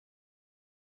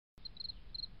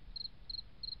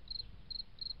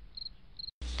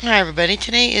Hi everybody,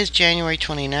 today is January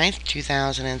 29th,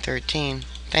 2013.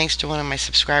 Thanks to one of my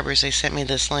subscribers, they sent me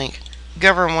this link.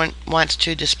 Government wants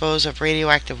to dispose of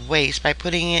radioactive waste by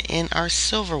putting it in our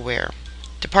silverware.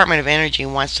 Department of Energy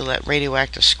wants to let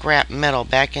radioactive scrap metal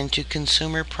back into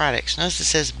consumer products. Notice it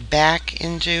says back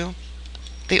into.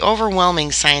 The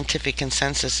overwhelming scientific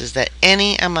consensus is that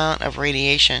any amount of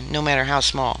radiation, no matter how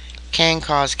small, can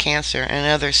cause cancer and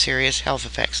other serious health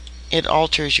effects. It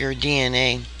alters your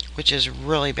DNA, which is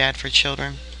really bad for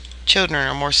children. Children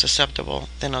are more susceptible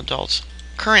than adults.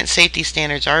 Current safety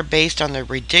standards are based on the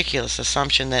ridiculous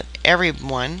assumption that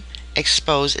everyone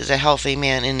exposed is a healthy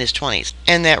man in his 20s,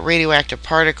 and that radioactive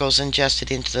particles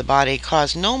ingested into the body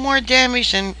cause no more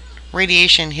damage than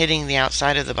radiation hitting the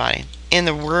outside of the body. In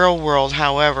the real world,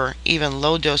 however, even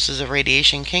low doses of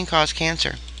radiation can cause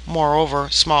cancer. Moreover,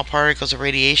 small particles of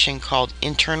radiation called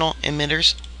internal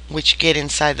emitters, which get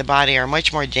inside the body, are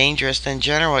much more dangerous than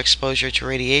general exposure to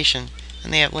radiation,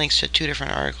 and they have links to 2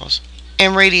 different articles.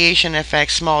 And radiation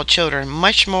affects small children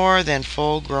much more than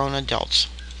full-grown adults.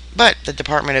 But the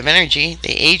Department of Energy,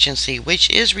 the agency which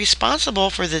is responsible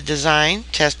for the design,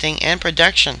 testing, and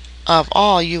production of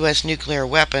all U.S. nuclear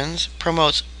weapons,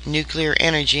 promotes nuclear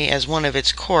energy as one of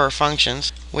its core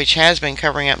functions, which has been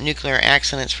covering up nuclear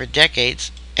accidents for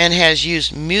decades, and has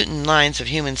used mutant lines of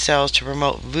human cells to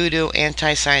promote voodoo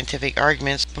anti-scientific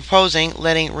arguments proposing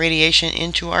letting radiation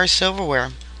into our silverware.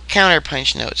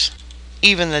 Counterpunch notes.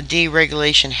 Even the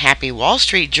deregulation Happy Wall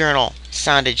Street Journal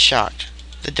sounded shocked.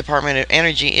 The Department of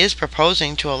Energy is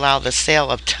proposing to allow the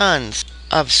sale of tons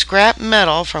of scrap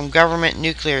metal from government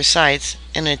nuclear sites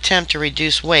in an attempt to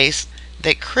reduce waste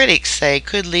that critics say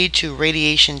could lead to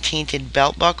radiation-tainted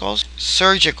belt buckles,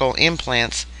 surgical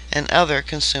implants, and other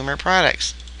consumer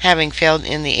products. Having failed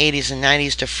in the 80s and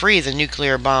 90s to free the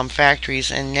nuclear bomb factories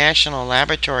and national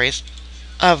laboratories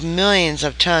of millions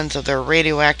of tons of their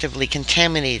radioactively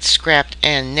contaminated scrap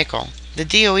and nickel, the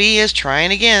DOE is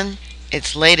trying again.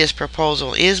 Its latest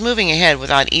proposal is moving ahead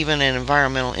without even an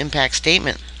environmental impact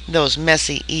statement, those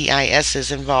messy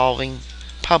EISs involving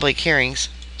public hearings.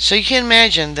 So you can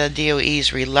imagine the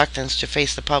DOE's reluctance to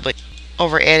face the public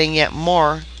over adding yet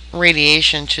more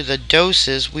radiation to the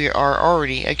doses we are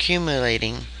already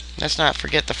accumulating. Let's not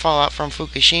forget the fallout from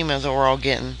Fukushima that we're all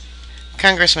getting.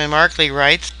 Congressman Markley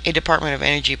writes, a Department of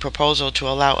Energy proposal to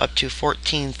allow up to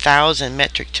 14,000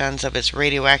 metric tons of its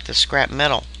radioactive scrap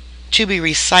metal to be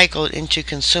recycled into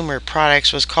consumer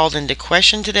products was called into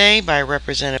question today by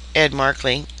Representative Ed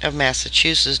Markley of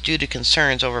Massachusetts due to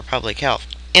concerns over public health.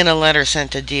 In a letter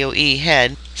sent to DOE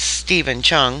head Stephen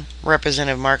Chung,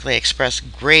 Representative Markley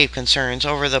expressed grave concerns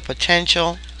over the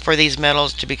potential for these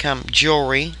metals to become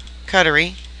jewelry,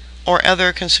 cutlery, or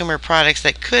other consumer products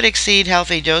that could exceed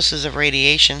healthy doses of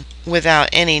radiation without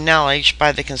any knowledge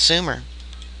by the consumer.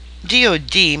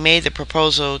 DoD made the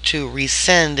proposal to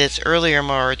rescind its earlier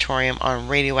moratorium on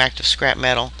radioactive scrap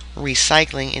metal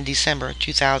recycling in December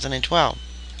 2012.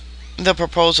 The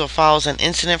proposal follows an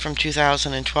incident from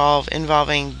 2012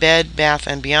 involving Bed Bath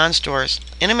 & Beyond stores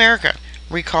in America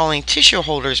recalling tissue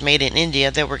holders made in India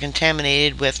that were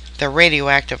contaminated with the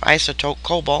radioactive isotope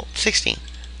cobalt-60.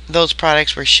 Those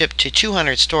products were shipped to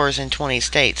 200 stores in 20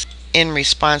 states. In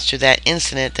response to that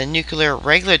incident, the Nuclear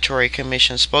Regulatory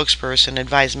Commission spokesperson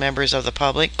advised members of the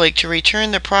public to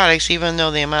return the products even though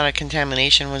the amount of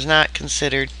contamination was not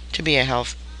considered to be a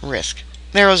health risk.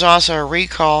 There was also a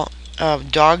recall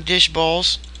of dog dish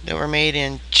bowls that were made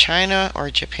in China or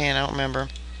Japan, I don't remember,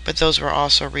 but those were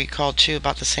also recalled too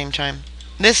about the same time.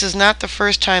 This is not the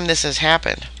first time this has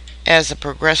happened. As the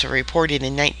Progressive reported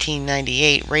in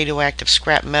 1998, radioactive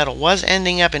scrap metal was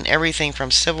ending up in everything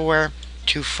from silverware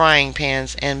to frying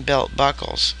pans and belt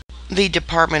buckles. The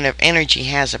Department of Energy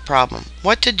has a problem.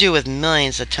 What to do with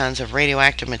millions of tons of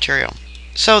radioactive material?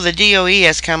 So the DOE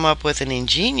has come up with an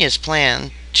ingenious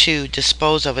plan to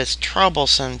dispose of its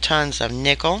troublesome tons of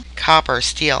nickel, copper,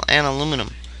 steel, and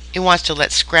aluminum. It wants to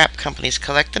let scrap companies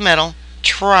collect the metal,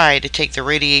 try to take the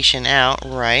radiation out,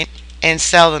 and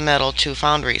sell the metal to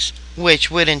foundries,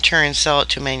 which would in turn sell it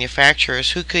to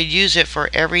manufacturers who could use it for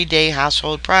everyday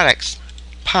household products.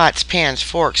 Pots, pans,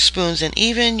 forks, spoons, and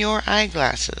even your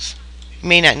eyeglasses. You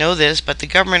may not know this, but the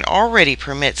government already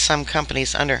permits some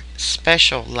companies under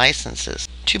special licenses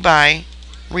to buy,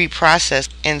 reprocess,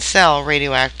 and sell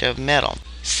radioactive metal.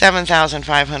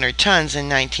 7,500 tons in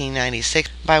 1996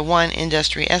 by one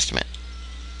industry estimate.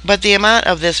 But the amount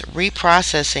of this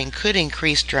reprocessing could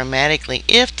increase dramatically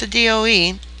if the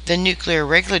DOE, the Nuclear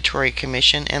Regulatory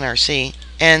Commission, NRC,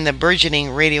 and the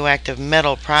burgeoning radioactive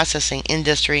metal processing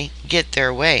industry get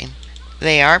their way.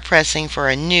 They are pressing for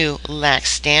a new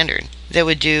lax standard. that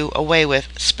would do away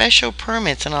with special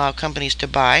permits and allow companies to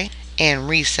buy and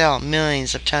resell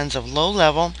millions of tons of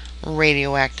low-level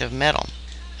radioactive metal.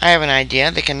 I have an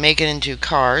idea. They can make it into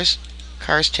cars.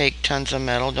 Cars take tons of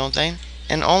metal, don't they?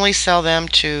 And only sell them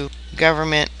to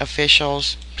government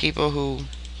officials, people who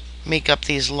make up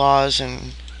these laws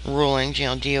and rulings,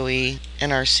 DOE,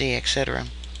 NRC, etc.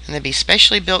 And there'd be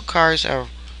specially built cars of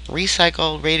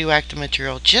recycled radioactive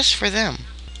material just for them.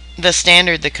 The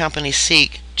standard the companies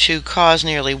seek to cause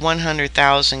nearly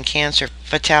 100,000 cancer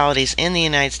fatalities in the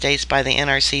United States by the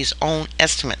NRC's own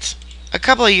estimates. A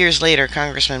couple of years later,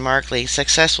 Congressman Markley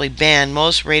successfully banned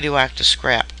most radioactive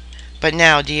scrap, but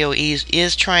now DOE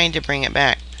is trying to bring it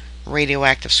back.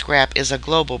 Radioactive scrap is a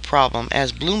global problem,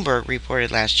 as Bloomberg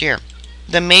reported last year.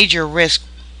 The major risk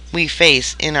we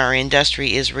face in our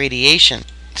industry is radiation,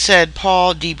 said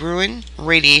Paul DeBruin,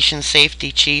 radiation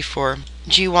safety chief for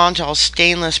Gewantal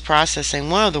Stainless Processing,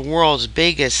 one of the world's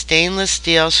biggest stainless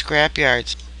steel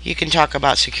scrapyards. You can talk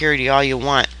about security all you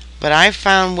want, but I've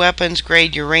found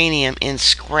weapons-grade uranium in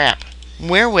scrap.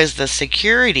 Where was the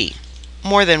security?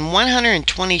 More than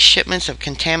 120 shipments of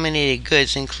contaminated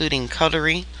goods, including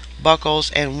cutlery, buckles,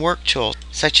 and work tools,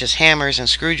 such as hammers and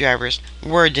screwdrivers,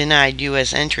 were denied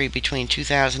U.S. entry between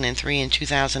 2003 and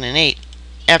 2008,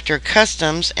 after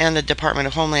Customs and the Department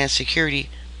of Homeland Security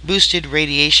boosted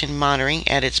radiation monitoring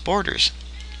at its borders.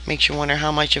 Makes you wonder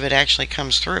how much of it actually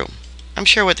comes through. I'm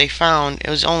sure what they found,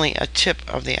 it was only a tip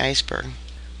of the iceberg.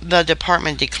 The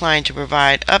department declined to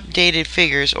provide updated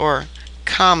figures or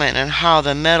comment on how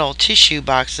the metal tissue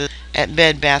boxes at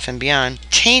Bed Bath & Beyond,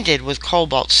 tainted with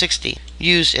cobalt-60,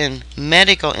 used in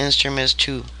medical instruments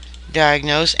to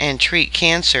diagnose and treat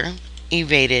cancer,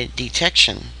 evaded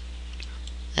detection.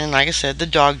 And like I said, the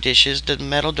dog dishes, the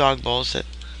metal dog bowls, that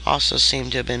also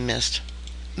seem to have been missed.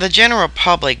 The general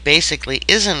public basically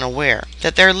isn't aware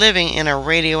that they're living in a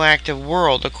radioactive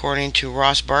world, according to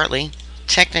Ross Bartley,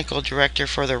 technical director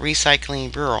for the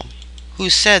Recycling Bureau, who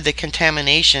said the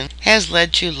contamination has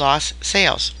led to lost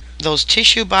sales. Those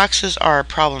tissue boxes are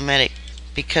problematic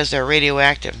because they're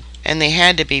radioactive, and they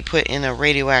had to be put in a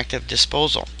radioactive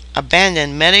disposal.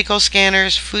 Abandoned medical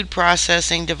scanners, food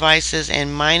processing devices,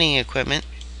 and mining equipment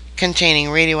containing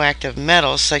radioactive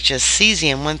metals such as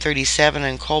cesium-137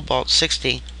 and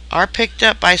cobalt-60 are picked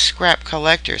up by scrap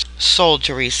collectors, sold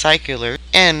to recyclers,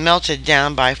 and melted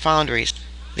down by foundries,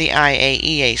 the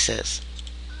IAEA says.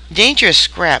 Dangerous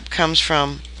scrap comes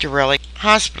from derelict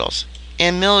hospitals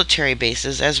and military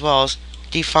bases, as well as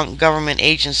defunct government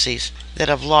agencies that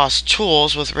have lost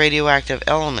tools with radioactive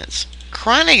elements.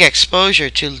 Chronic exposure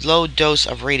to low dose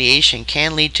of radiation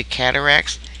can lead to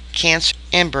cataracts, cancer,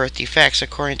 and birth defects,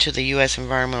 according to the U.S.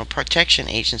 Environmental Protection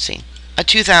Agency. A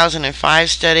 2005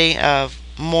 study of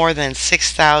more than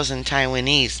 6,000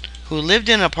 Taiwanese who lived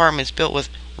in apartments built with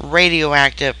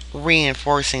radioactive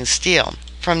reinforcing steel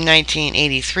from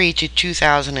 1983 to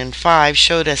 2005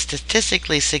 showed a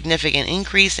statistically significant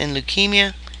increase in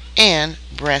leukemia and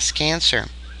breast cancer.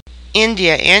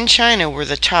 India and China were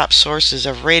the top sources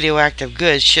of radioactive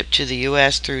goods shipped to the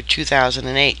U.S. through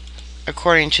 2008,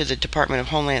 according to the Department of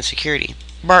Homeland Security.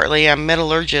 Bartley, a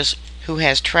metallurgist who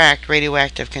has tracked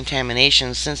radioactive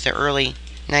contamination since the early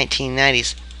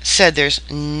 1990s, said there's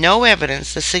no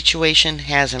evidence the situation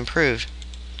has improved.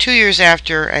 2 years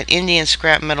after an Indian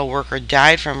scrap metal worker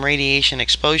died from radiation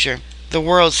exposure, the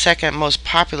world's second most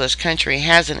populous country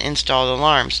hasn't installed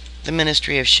alarms, the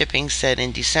Ministry of Shipping said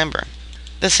in December.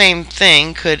 The same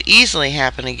thing could easily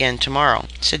happen again tomorrow,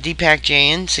 said Deepak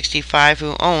Jain, 65,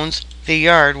 who owns the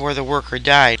yard where the worker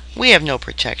died. We have no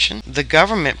protection. The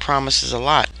government promises a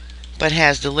lot, but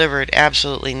has delivered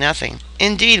absolutely nothing.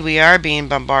 Indeed, we are being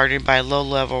bombarded by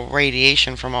low-level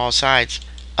radiation from all sides.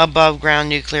 Above-ground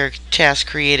nuclear tests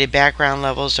created background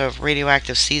levels of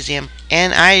radioactive cesium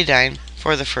and iodine.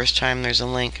 For the first time, there's a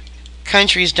link.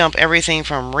 Countries dump everything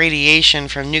from radiation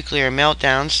from nuclear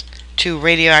meltdowns to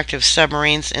radioactive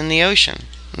submarines in the ocean.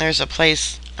 There's a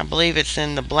place, I believe it's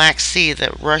in the Black Sea,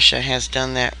 that Russia has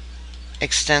done that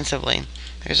extensively.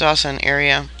 There's also an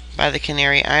area by the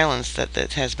Canary Islands that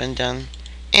has been done.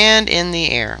 And in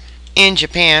the air. In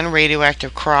Japan,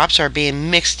 radioactive crops are being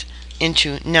mixed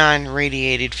into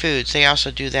non-radiated foods. They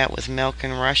also do that with milk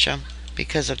in Russia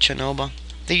because of Chernobyl.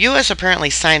 The U.S. apparently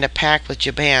signed a pact with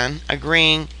Japan,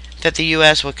 agreeing that the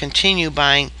U.S. will continue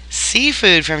buying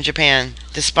seafood from Japan,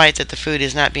 despite that the food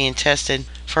is not being tested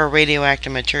for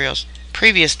radioactive materials.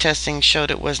 Previous testing showed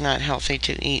it was not healthy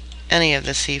to eat any of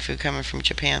the seafood coming from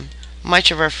Japan. Much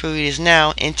of our food is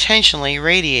now intentionally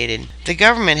radiated. The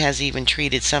government has even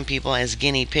treated some people as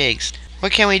guinea pigs.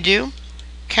 What can we do?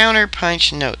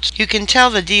 Counterpunch notes. You can tell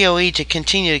the DOE to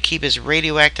continue to keep its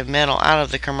radioactive metal out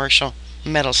of the commercial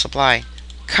metal supply.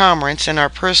 Comments and our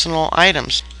personal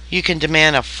items. You can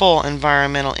demand a full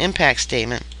environmental impact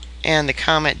statement. And the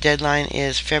comment deadline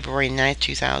is February 9th,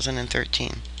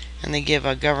 2013. And they give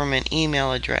a government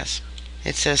email address.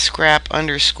 It says scrap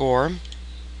 _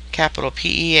 capital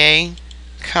PEA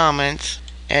comments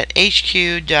at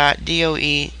hq.doe.gov.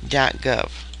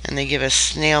 And they give a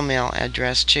snail mail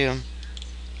address too.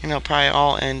 And it'll probably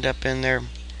all end up in their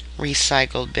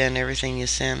recycled bin, everything you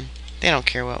send. They don't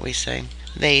care what we say.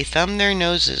 They thumb their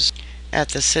noses at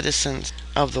the citizens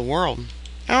of the world.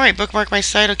 Alright, bookmark my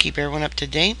site. I'll keep everyone up to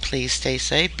date. Please stay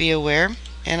safe, be aware,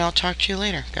 and I'll talk to you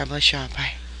later. God bless y'all.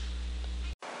 Bye.